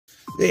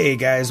Hey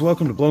guys,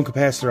 welcome to Blown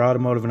Capacitor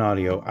Automotive and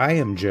Audio. I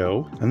am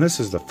Joe, and this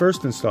is the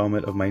first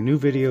installment of my new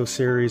video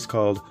series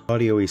called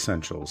Audio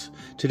Essentials.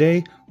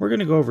 Today, we're going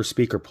to go over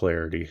speaker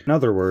polarity. In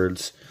other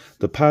words,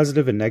 the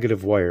positive and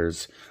negative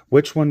wires,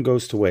 which one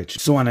goes to which.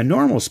 So on a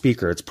normal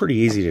speaker, it's pretty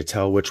easy to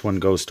tell which one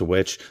goes to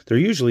which. They're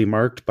usually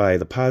marked by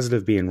the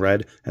positive being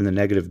red and the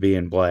negative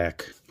being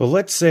black. But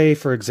let's say,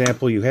 for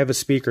example, you have a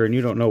speaker and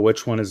you don't know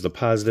which one is the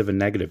positive and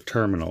negative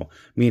terminal,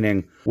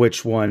 meaning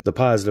which one the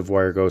positive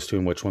wire goes to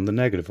and which one the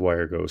negative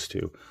wire goes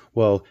to.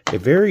 Well, a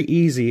very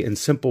easy and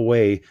simple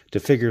way to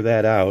figure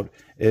that out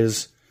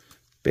is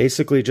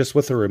basically just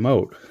with a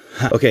remote.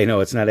 Okay,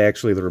 no, it's not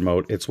actually the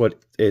remote. It's what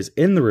is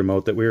in the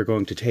remote that we are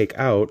going to take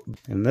out,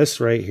 and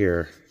this right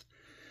here.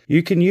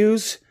 You can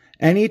use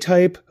any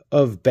type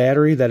of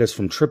battery that is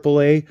from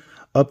AAA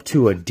up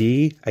to a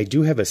D. I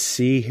do have a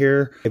C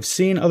here. I've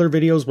seen other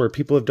videos where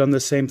people have done the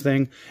same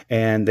thing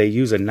and they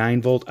use a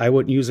 9 volt. I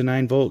wouldn't use a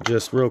 9 volt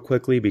just real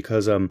quickly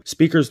because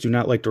speakers do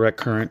not like direct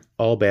current.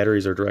 All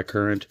batteries are direct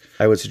current.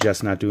 I would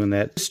suggest not doing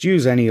that. Just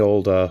use any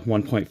old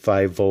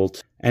 1.5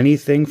 volt.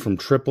 Anything from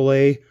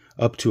AAA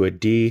up to a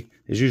D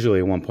is usually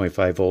a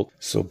 1.5 volt.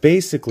 So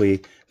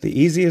basically, the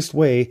easiest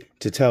way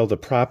to tell the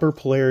proper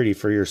polarity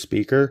for your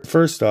speaker,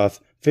 first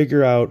off,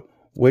 figure out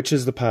which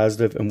is the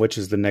positive and which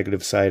is the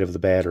negative side of the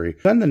battery.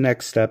 Then the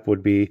next step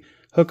would be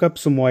hook up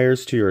some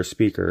wires to your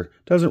speaker.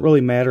 Doesn't really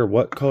matter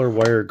what color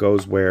wire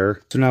goes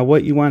where. So now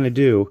what you want to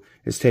do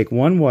is take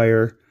one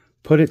wire,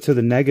 put it to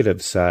the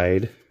negative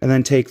side, and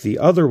then take the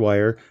other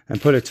wire and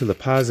put it to the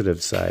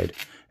positive side,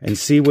 and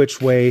see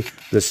which way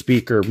the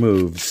speaker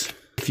moves.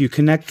 If you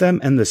connect them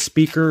and the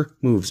speaker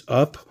moves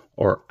up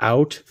or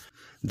out,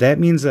 that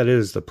means that it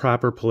is the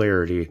proper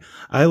polarity.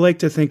 I like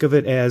to think of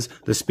it as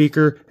the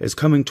speaker is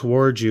coming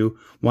towards you,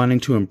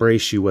 wanting to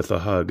embrace you with a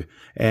hug.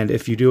 And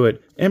if you do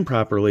it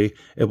improperly,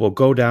 it will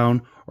go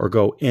down or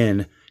go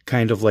in,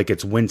 kind of like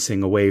it's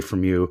wincing away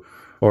from you,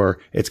 or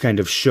it's kind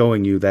of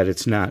showing you that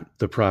it's not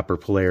the proper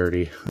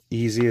polarity.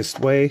 Easiest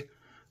way,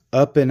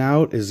 up and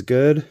out is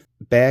good,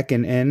 back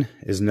and in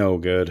is no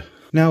good.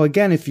 Now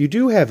again, if you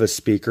do have a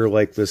speaker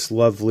like this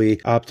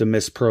lovely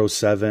Optimus Pro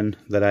 7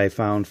 that I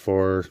found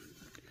for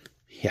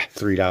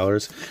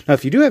 $3. Now,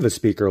 if you do have a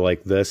speaker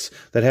like this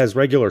that has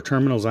regular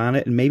terminals on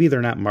it and maybe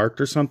they're not marked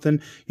or something,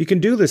 you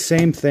can do the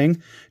same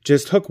thing.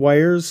 Just hook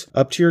wires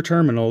up to your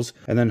terminals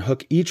and then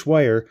hook each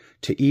wire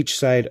to each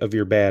side of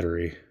your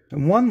battery.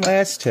 And one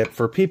last tip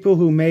for people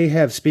who may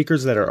have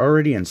speakers that are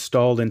already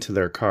installed into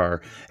their car,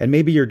 and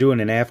maybe you're doing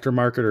an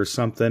aftermarket or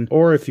something,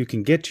 or if you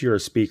can get to your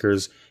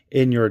speakers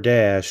in your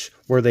dash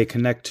where they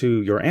connect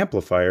to your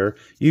amplifier,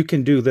 you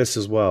can do this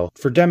as well.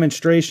 For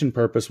demonstration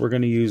purpose, we're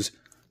going to use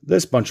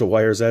this bunch of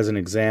wires as an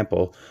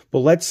example, but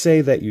let's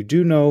say that you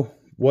do know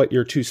what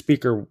your two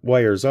speaker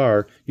wires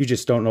are, you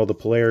just don't know the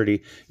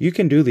polarity. You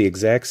can do the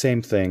exact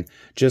same thing.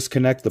 Just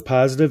connect the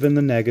positive and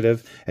the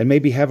negative, and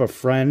maybe have a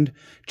friend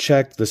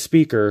check the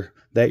speaker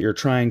that you're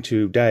trying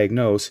to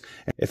diagnose,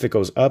 if it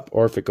goes up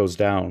or if it goes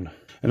down.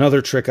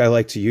 Another trick I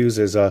like to use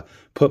is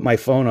put my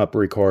phone up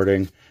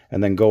recording,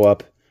 and then go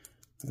up,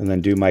 and then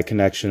do my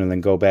connection, and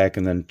then go back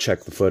and then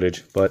check the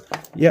footage. But,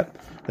 yep,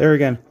 there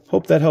again.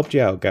 Hope that helped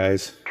you out,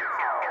 guys.